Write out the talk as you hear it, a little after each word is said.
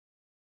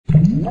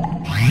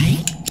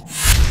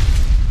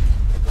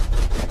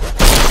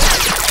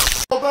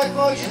Back,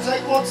 boys, you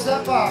take one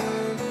step back.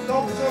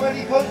 Don't throw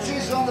any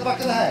punches on the back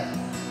of the head.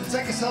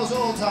 Protect yourselves at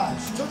all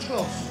times. Touch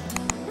gloves.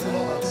 Good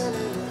luck, lads.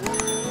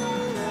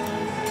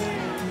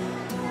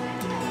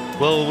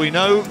 Well, we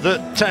know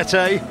that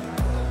Tete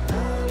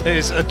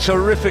is a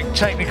terrific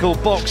technical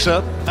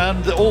boxer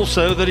and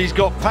also that he's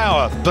got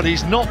power, but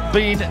he's not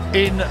been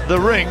in the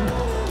ring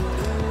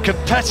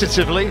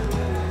competitively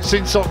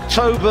since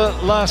October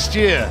last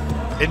year.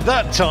 In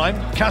that time,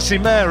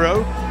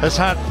 Casimero has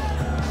had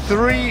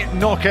 3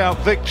 knockout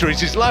victories.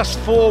 His last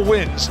 4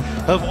 wins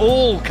have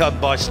all come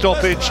by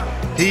stoppage.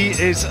 He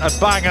is a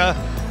banger,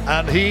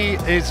 and he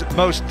is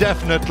most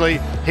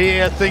definitely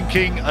here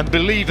thinking and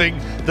believing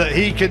that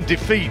he can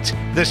defeat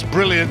this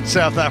brilliant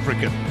South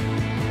African.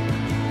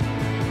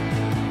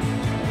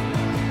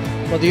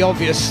 Well, the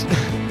obvious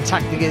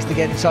tactic is to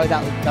get inside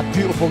that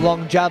beautiful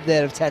long jab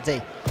there of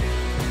Tete,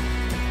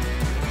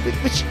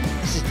 which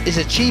is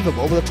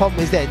achievable, but the problem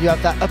is then you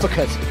have that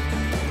uppercut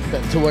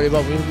to worry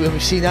about.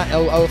 We've seen that,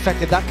 how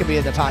effective that can be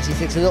in the past. He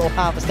takes a little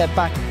half a step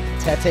back,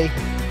 Tete,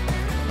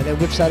 and then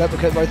whips that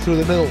uppercut right through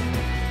the middle.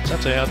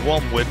 Tete had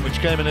 1 win, which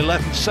came in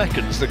 11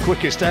 seconds, the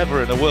quickest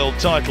ever in a world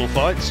title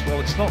fight. Well,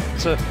 it's not,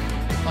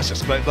 I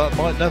suspect that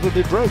might never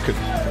be broken.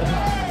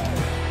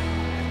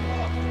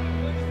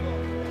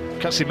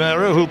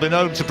 Casimero, who'll be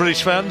known to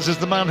British fans as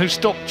the man who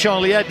stopped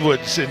Charlie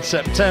Edwards in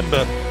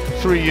September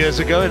 3 years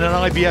ago in an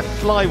IBF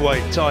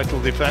flyweight title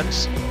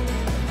defence.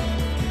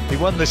 He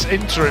won this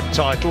interim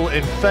title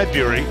in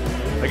February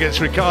against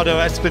Ricardo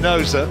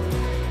Espinosa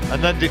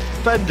and then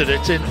defended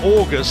it in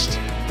August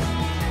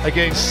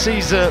against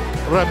Cesar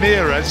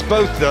Ramirez.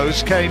 Both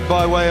those came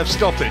by way of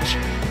stoppage.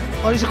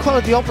 Well, he's a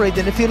quality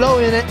operator, and if you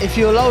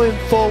allow him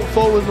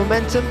forward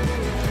momentum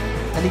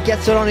and he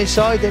gets it on his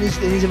side, then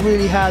he's a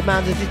really hard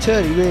man to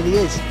deter. He really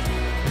is.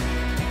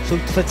 So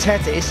for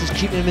Tete, it's just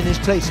keeping him in his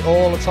place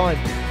all the time,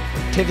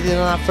 pivoting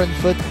on that front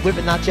foot,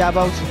 whipping that jab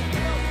out,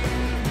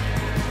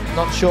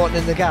 not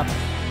shortening the gap.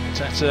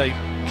 Tete,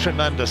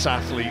 tremendous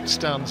athlete,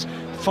 stands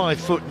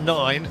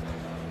 5'9" and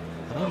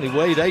only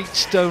weighed 8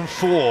 stone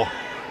 4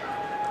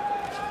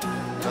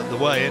 at the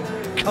weigh-in.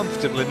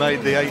 Comfortably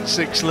made the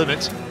 8'6"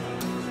 limit.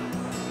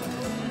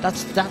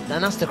 That's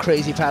the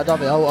crazy part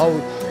of it. How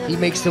he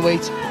makes the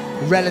weight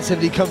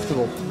relatively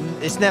comfortable.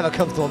 It's never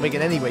comfortable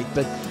making any weight,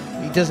 but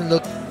he doesn't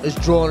look as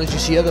drawn as you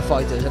see other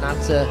fighters, and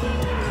that's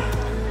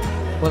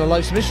one of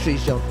life's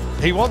mysteries, John.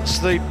 He wants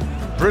the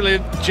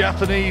brilliant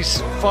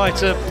Japanese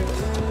fighter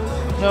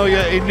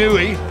Naoya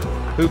Inoue,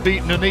 who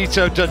beat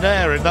Nonito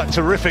Donaire in that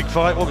terrific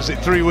fight. What was it,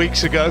 3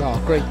 weeks ago? Oh,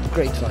 great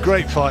fight.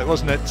 Great fight,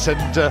 wasn't it?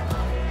 And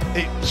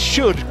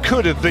it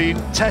could have been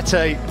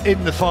Tete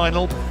in the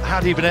final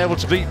had he been able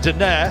to beat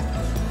Donaire,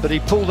 but he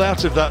pulled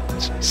out of that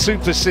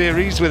Super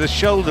Series with a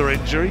shoulder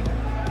injury.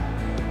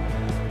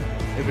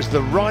 It was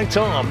the right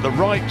arm, the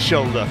right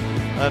shoulder,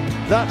 and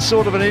that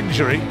sort of an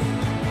injury,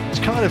 it's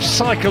kind of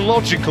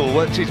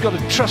psychological. He's got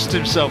to trust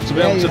himself to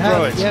be able to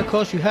throw it. Yeah, of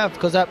course you have,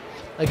 because that,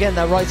 again,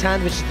 that right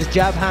hand, which is the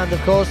jab hand,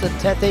 of course, and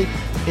Tete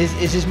is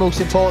his most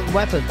important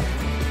weapon.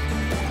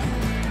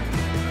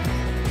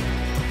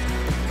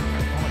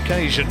 On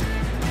occasion,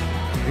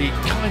 he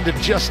kind of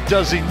just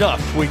does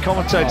enough. We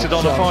commentated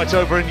on a fight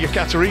over in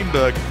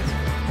Yekaterinburg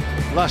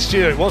last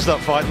year. It was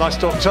that fight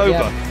last October.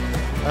 Yeah.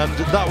 And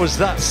that was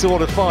that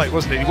sort of fight,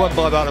 wasn't it? He won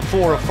by about a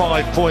 4 or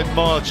 5 point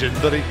margin,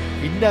 but he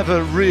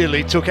never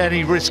really took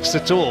any risks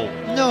at all.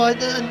 No,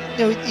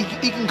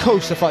 he can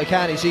coast the fight,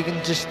 can't he? So he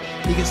can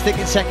stick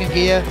in second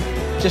gear,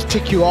 just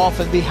pick you off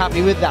and be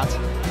happy with that.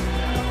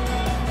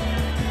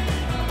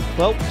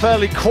 Well,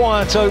 fairly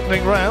quiet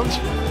opening round.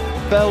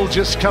 Bell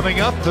just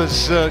coming up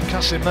as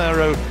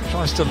Casimero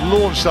tries to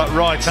launch that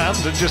right hand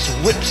and just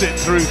whips it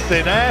through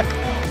thin air.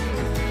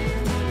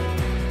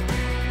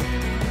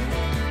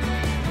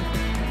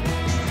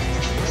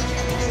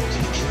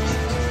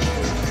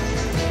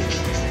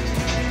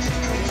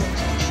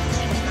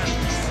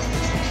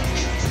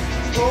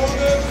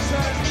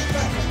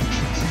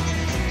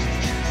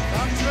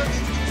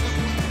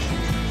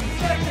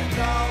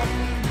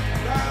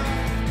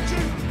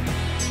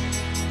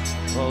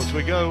 Well, as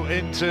we go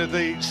into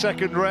the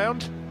second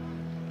round,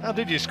 how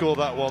did you score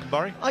that one,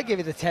 Barry? I give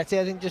it to Tete.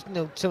 I think just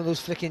some of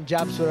those flicking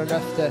jabs were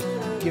enough to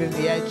give him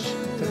the edge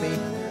for me.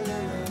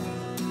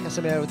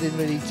 Casimero didn't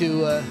really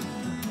do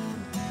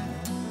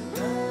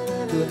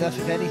enough,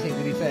 if anything,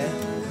 to be fair.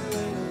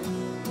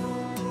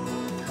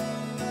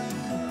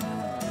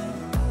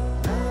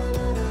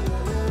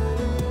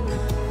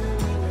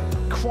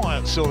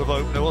 Quiet sort of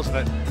opener, wasn't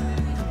it?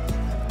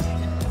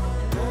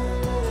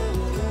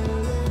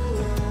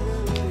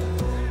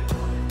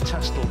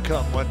 Test will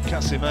come when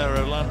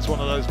Casimero lands one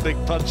of those big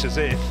punches,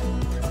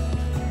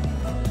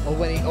 or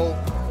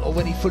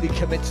when he fully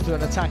commits to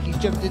an attack. He's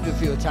jumped into a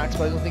few attacks,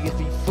 but I don't think he's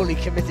been fully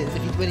committed.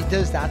 When he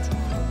does that,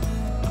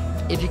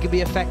 if he can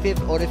be effective,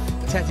 or if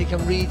Tete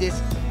can read it,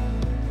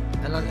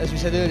 and as we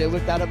said earlier,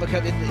 whip that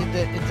uppercut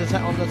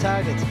on the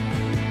target.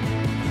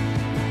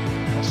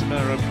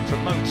 Casimero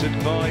promoted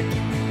by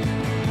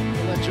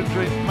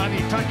legendary Manny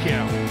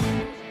Pacquiao.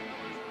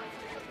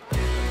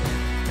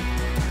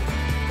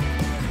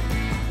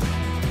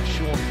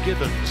 Sean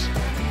Gibbons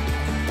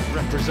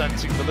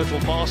representing the little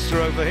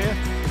master over here.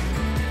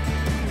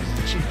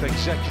 He's the chief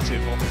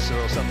executive officer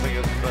or something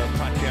of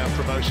Pacquiao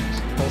Promotions.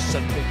 Or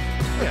something.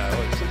 Yeah,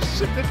 well, it's a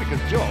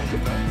significant job,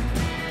 isn't it?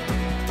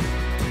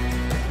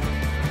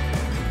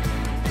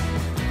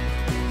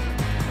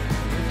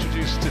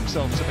 Introduced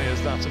himself to me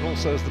as that, and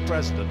also as the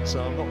president.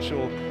 So I'm not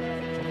sure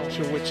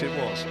which it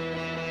was.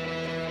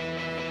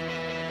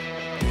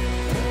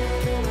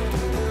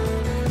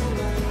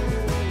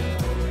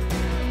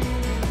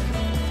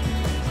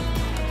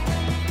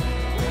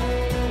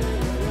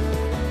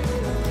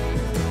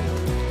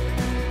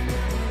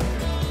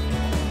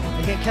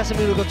 Again,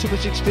 Casimero got too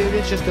much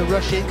experience just to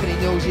rush in because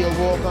he knows he'll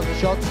walk on the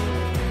shots,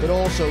 but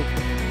also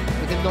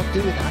with him not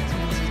doing that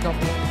means he's not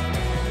being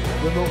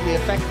remotely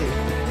effective.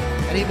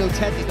 And even though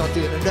Tete's not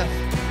doing enough,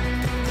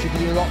 should be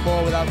doing a lot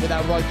more with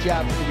that right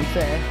jab, to be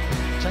fair.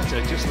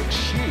 Tete just looks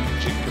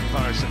huge in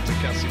comparison to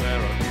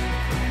Casimero.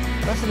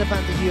 That's an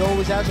advantage he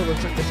always has over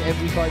pretty much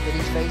every fight that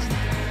he's faced.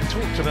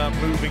 Talked about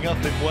moving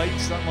up in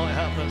weights, that might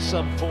happen at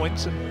some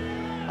point.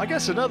 And I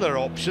guess another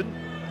option,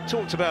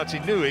 talked about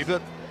Inui,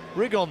 but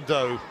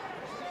Rigondeaux,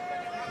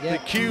 the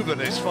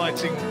Cuban, is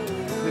fighting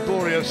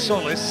Liborio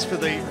Solis for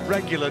the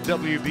regular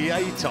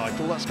WBA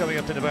title. That's coming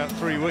up in about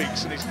 3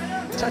 weeks, and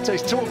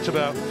Tete's talked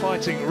about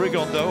fighting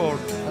Rigondeaux, or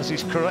as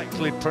he's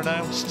correctly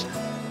pronounced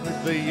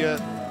with the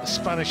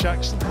Spanish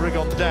accent,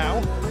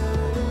 Rigondeaux.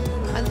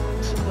 And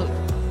look,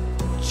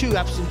 two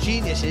absolute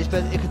geniuses,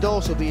 but it could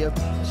also be a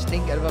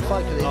stinker of a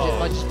fight, because they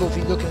might just both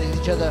be looking at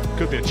each other.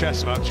 Could be a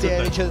chess match,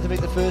 daring each other to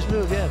make the first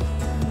move, yeah.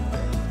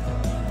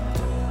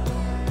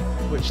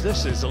 Which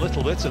this is a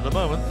little bit at the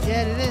moment.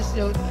 Yeah, it is.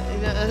 You know,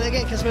 and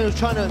again, Casimero's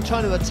trying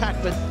to attack,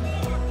 but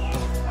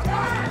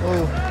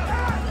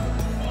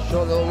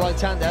short little right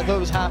hand there. I thought it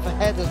was half a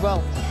head as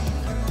well.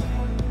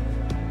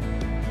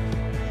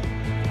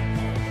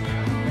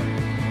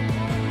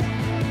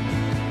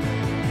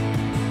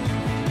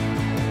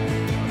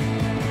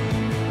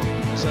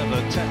 As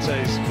ever,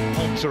 Tete's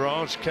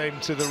entourage came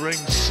to the ring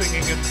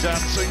singing and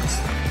dancing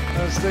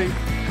as the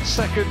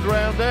second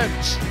round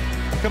ends.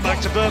 Come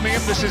back to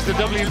Birmingham. This is the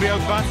WBO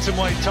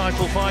Bantamweight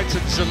title fight,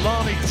 and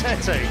Zolani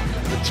Tete,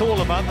 the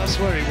taller man, that's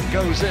where he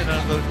goes in,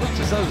 and it looks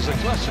as though there's a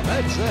clash of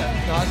heads there.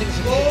 No, I think it's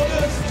a good...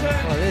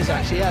 Well, it is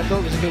actually, yeah, I thought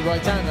it was a good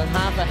right hand and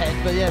half a head,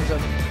 but yeah, it was a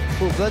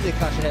full-blooded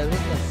clash of heads,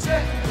 wasn't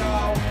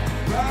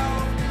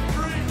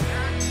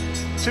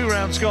it? 2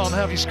 rounds gone, how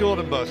have you scored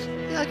them both?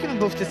 Yeah, I give them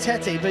both to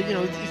Tete, but you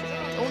know, he's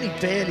only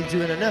barely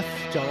doing enough,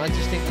 John. I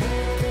just think...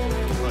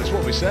 Well, it's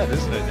what we said,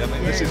 isn't it? I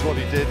mean, this is what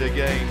he did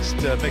against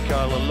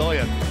Mikhail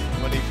Aloyan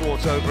when he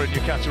fought over in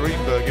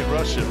Yekaterinburg in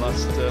Russia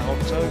last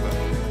October.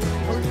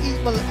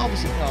 Well,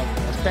 obviously,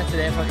 that's better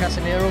there for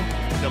Casimero.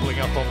 Doubling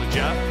up on the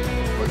jab.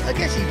 Well, I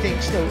guess he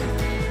thinks, no,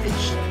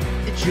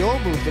 it's your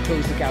move to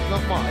close the gap,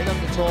 not mine. I'm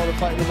the taller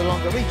fighter with a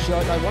longer reach, so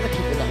I want to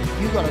keep it long.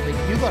 You got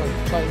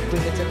to try and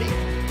bring it to me.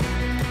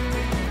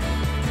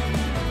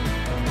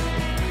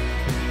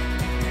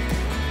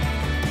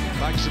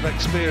 Thanks of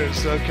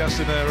experience, though,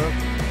 Casimero.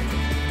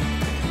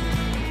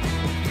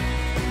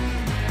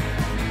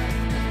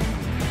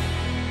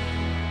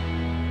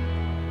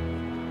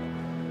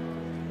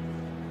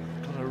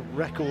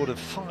 Record of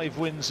 5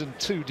 wins and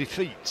 2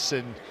 defeats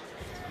in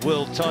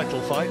world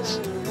title fights.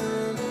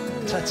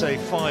 Tete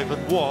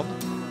 5-1.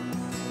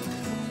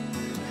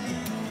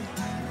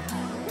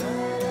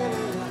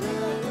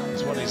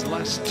 He's won his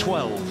last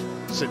 12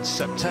 since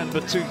September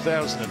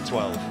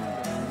 2012.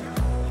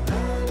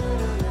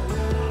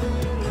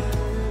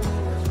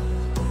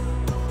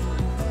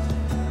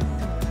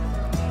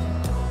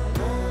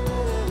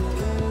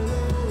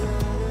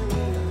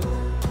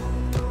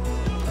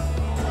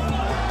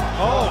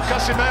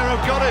 Casimero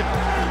got him.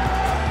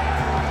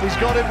 He's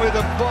got him with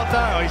a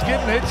now. He's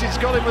given it. He's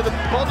got him with a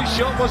body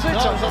shot. Was it? No,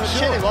 it was on the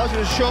chin. It was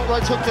a short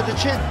right hook to the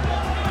chin.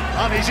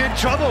 And he's in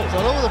trouble. It's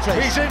all over the place.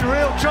 He's in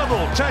real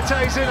trouble.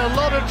 Tete's in a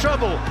lot of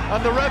trouble,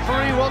 and the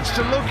referee wants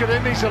to look at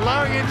him. He's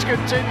allowing him to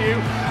continue,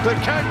 but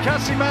can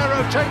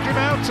Casimero take him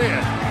out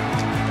here?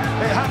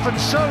 It happened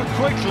so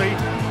quickly,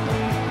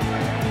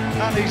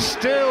 and he's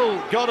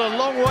still got a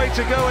long way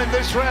to go in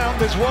this round.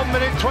 There's 1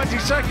 minute 20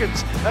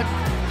 seconds, and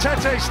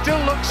Tete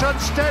still looks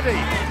unsteady.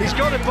 He's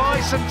got to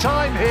buy some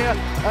time here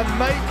and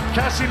make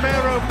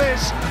Casimero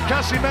miss.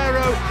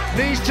 Casimero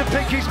needs to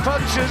pick his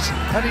punches,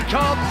 and he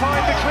can't find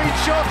a clean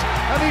shot,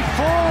 and he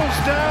falls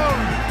down.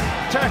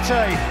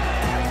 Tete,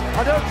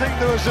 I don't think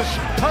there was a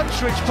punch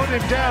which put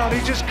him down.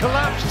 He just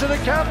collapsed to the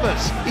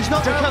canvas. He's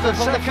not recovered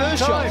from the first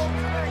shot.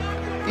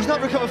 He's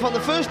not recovered from the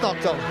first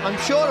knockdown, I'm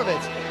sure of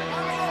it.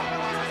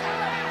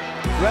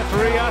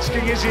 Referee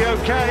asking, is he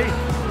okay?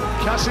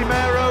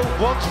 Casimero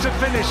wants to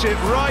finish it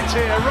right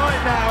here,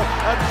 right now,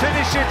 and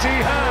finish it he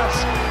has.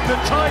 The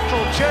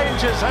title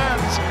changes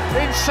hands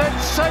in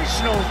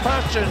sensational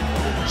fashion.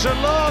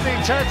 Zolani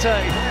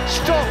Tete,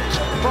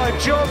 stopped by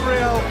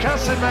Riel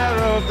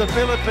Casimero of the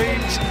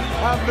Philippines,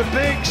 and the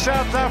big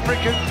South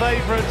African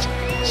favourite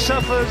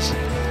suffers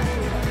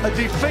a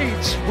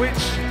defeat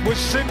which was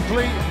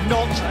simply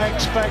not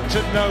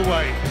expected, no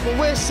way. Well,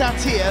 we're sat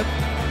here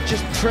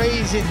just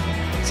praising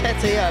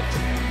Tete up,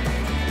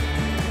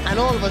 and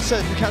all of a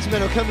sudden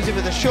Casimero comes in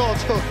with a short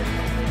hook,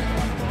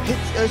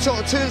 sort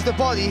of turns the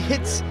body,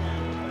 hits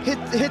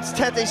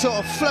Tete sort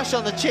of flush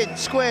on the chin,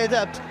 squared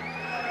up,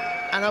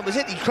 and that was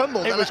it. He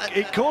crumbled.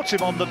 It caught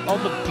him on the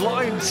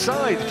blind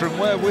side from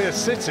where we're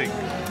sitting,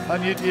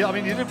 and you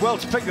did well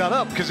to pick that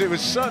up because it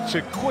was such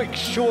a quick,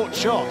 short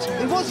shot.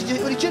 It was.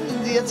 He jumped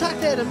the attack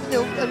there,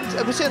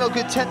 and we're saying how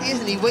good Tete is,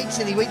 and he waits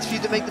for you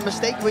to make the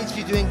mistake, waits for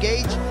you to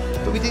engage.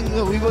 But we didn't.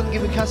 We weren't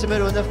giving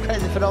Casimero enough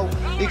credit for all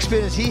the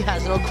experience he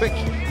has and how quick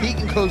he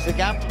can close the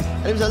gap.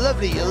 And it was a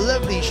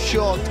lovely,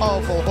 short,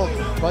 powerful hook.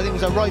 But I think it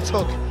was a right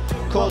hook.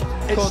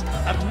 It's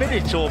a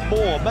minute or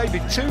more,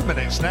 maybe 2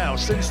 minutes now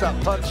since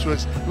that punch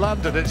was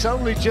landed. It's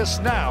only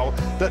just now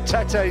that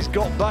Tete's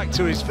got back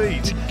to his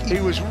feet. He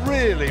was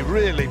really,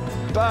 really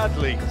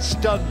badly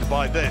stunned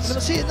by this. But I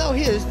see it now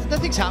here,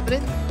 nothing's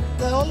happening.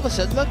 Then all of a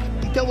sudden, look,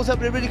 he doubles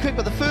up really quick,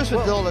 but the first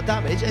one did all the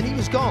damage and he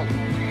was gone.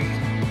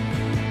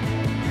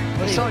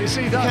 So you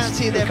see that? You can't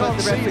see it there by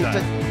the referee,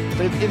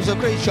 but it was a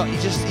great shot.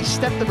 He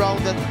stepped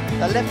around and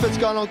the left foot's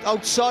gone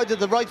outside of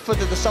the right foot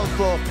of the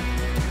southpaw.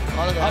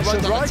 Right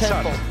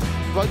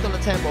on the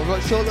temple,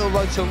 right, short little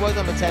right hook, right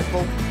on the temple.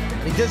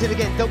 And he does it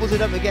again, doubles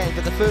it up again,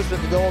 but the first one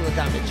did all the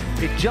damage.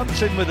 He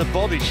jumps in with a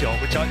body shot,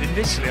 which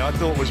initially I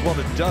thought was what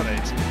had done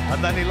it,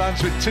 and then he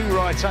lands with 2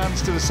 right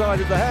hands to the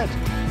side of the head.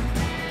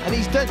 And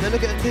he's done.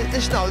 Look at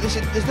this now. There's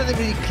nothing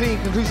really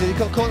clean, conclusive. He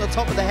got caught on the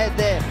top of the head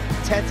there,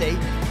 Tete,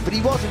 but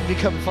he wasn't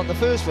recovering from the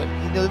first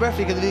one. The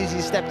referee could have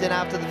easily stepped in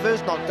after the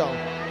first knockdown.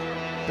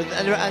 But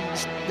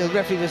the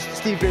referee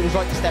Steve Greer was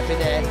right to step in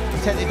there.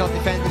 Tete not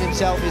defending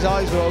himself. His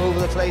eyes were all over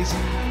the place.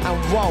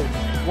 And wow,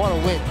 what a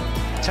win!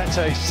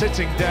 Tete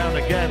sitting down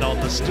again on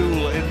the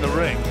stool in the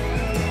ring,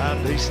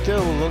 and he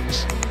still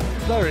looks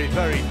very,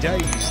 very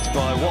dazed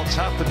by what's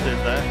happened in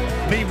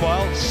there.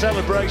 Meanwhile,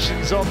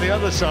 celebrations on the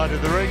other side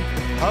of the ring,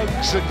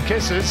 hugs and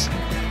kisses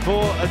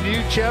for a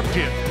new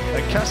champion.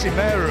 And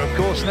Casimero, of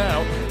course,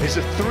 now is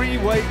a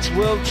 3-weight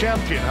world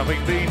champion,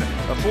 having been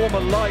a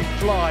former light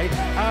fly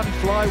and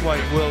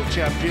flyweight world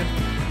champion.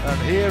 And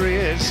here he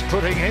is,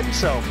 putting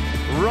himself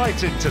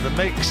right into the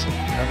mix.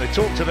 And they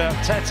talked about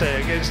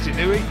Tete against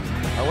Inoue.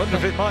 I wonder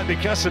if it might be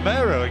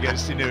Casimero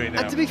against Inoue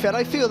now. And to be fair,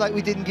 I feel like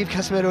we didn't give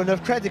Casimero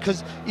enough credit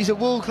because he's a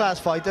world-class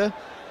fighter.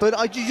 But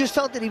I just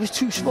felt that he was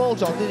too small,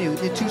 John, didn't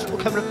he? Too small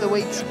coming up the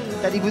weights,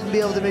 that he wouldn't be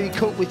able to maybe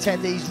cope with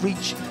Tete's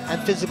reach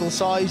and physical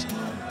size.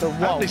 But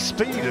wow. And his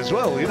speed as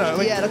well, you know.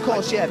 Yeah, of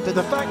course, yeah. But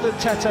the fact that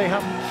Tete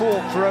hadn't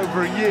fought for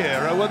over a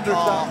year, I wonder if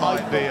that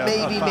might be a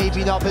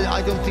maybe not, but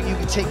I don't think you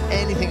can take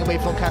anything away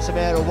from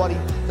Casimero.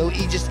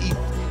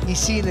 He's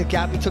seen the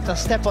gap, he took that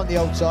step on the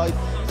outside,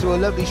 threw a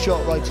lovely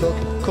short right hook,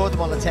 caught him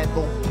on the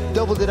temple,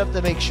 doubled it up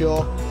to make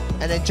sure,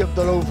 and then jumped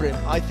all over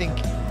him. I think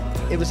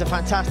it was a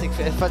fantastic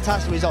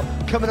result.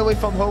 Coming away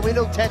from home, we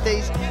know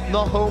Tete's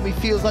not home, he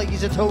feels like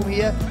he's at home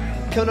here.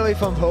 Coming away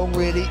from home,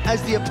 really,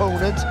 as the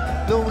opponent,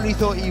 no one really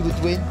thought he would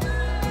win.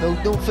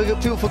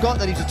 People forgot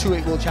that he's a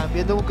 2-weight world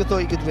champion, no one thought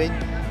he could win.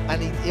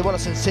 And he won a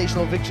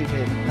sensational victory for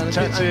him. And you've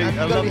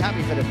got to be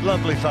happy for him.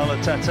 Lovely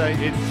fella, Tete,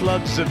 in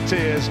floods of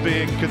tears,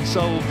 being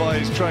consoled by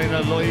his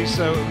trainer,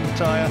 Loiso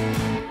Mutaya.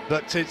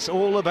 But it's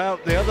all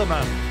about the other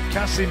man,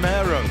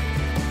 Casimero.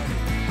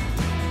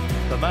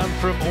 The man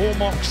from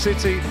Ormoc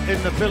City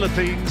in the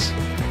Philippines.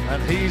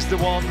 And he's the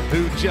one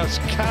who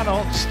just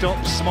cannot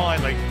stop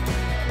smiling.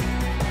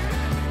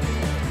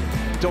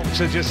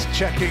 Doctor just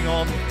checking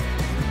on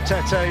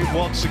Tete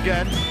once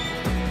again.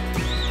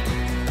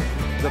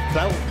 The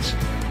belt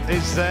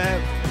is there.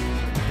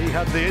 He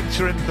had the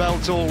interim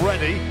belt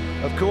already,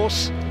 of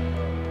course,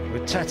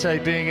 with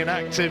Tete being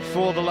inactive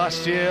for the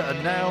last year,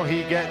 and now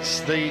he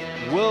gets the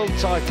world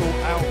title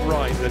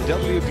outright. The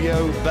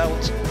WBO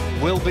belt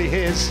will be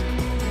his,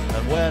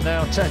 and where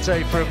now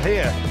Tete from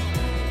here?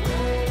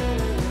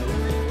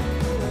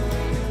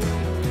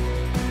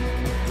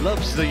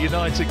 Loves the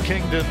United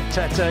Kingdom,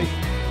 Tete.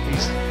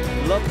 He's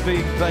loved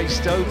being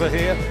based over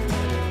here.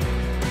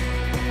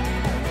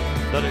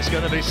 But it's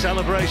going to be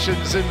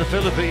celebrations in the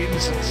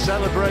Philippines,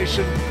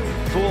 celebration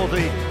for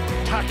the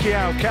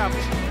Pacquiao camp.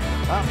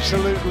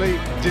 Absolutely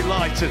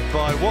delighted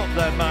by what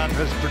their man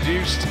has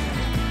produced.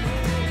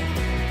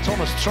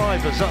 Thomas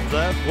Triber's up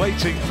there,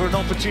 waiting for an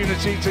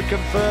opportunity to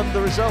confirm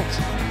the result.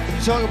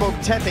 If you're talking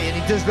about Tete,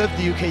 and he does love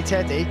the UK,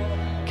 Tete,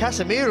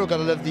 Casimero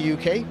gotta love the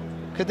UK.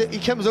 Because he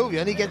comes over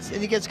and he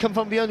gets come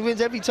from behind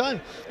wins every time.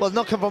 Well,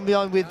 not come from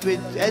behind with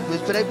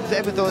Edwards, but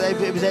everyone thought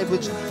it was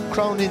Edwards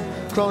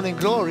crowning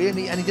glory, and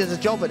he does a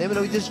job on him,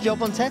 and he does a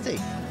job on Tete.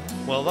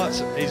 Well,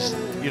 that's his,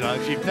 you know,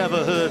 if you've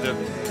never heard of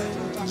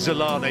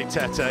Zolani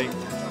Tete,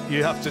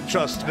 you have to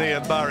trust me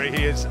and Barry.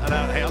 He has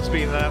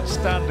been an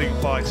outstanding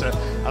fighter,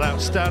 an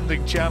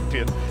outstanding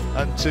champion,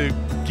 and to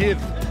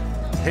give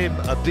him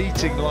a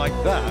beating like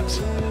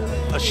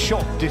that, a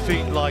shock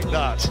defeat like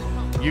that,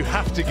 you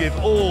have to give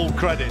all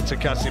credit to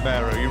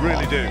Casimero. You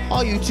really do.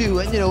 Oh, you do,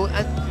 and you know,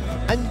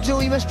 and you know,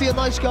 he must be a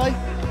nice guy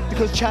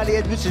because Charlie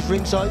Edwards is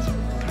ringside.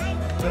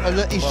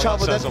 He's Well,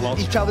 travelled that says a lot. up.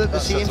 He's travelled up to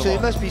That see him, says a so there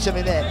lot. must be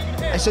something there.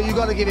 And so you've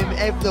got to give him.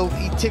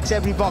 He ticks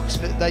every box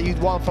that you'd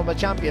want from a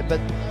champion. But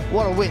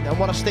what a win and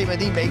what a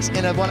statement he makes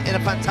in a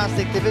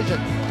fantastic division.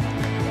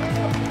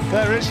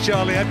 There is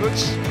Charlie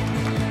Edwards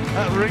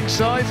at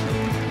ringside,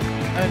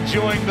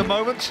 enjoying the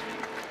moment.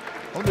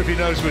 I wonder if he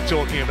knows we're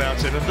talking about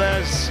him. And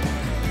there's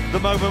the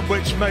moment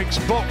which makes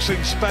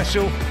boxing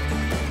special.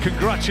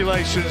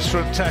 Congratulations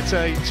from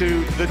Tete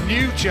to the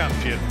new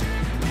champion.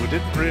 We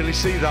didn't really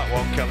see that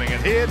one coming.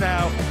 And here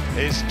now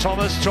is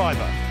Thomas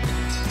Treiber.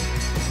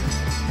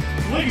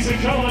 Ladies and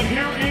gentlemen,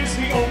 here is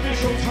the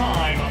official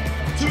time.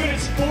 2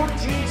 minutes,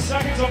 14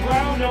 seconds of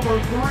round number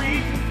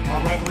 3.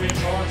 Our referee in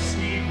charge,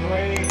 Steve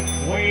Gray,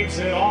 waves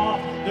it off.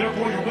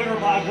 Therefore, your winner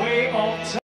by way of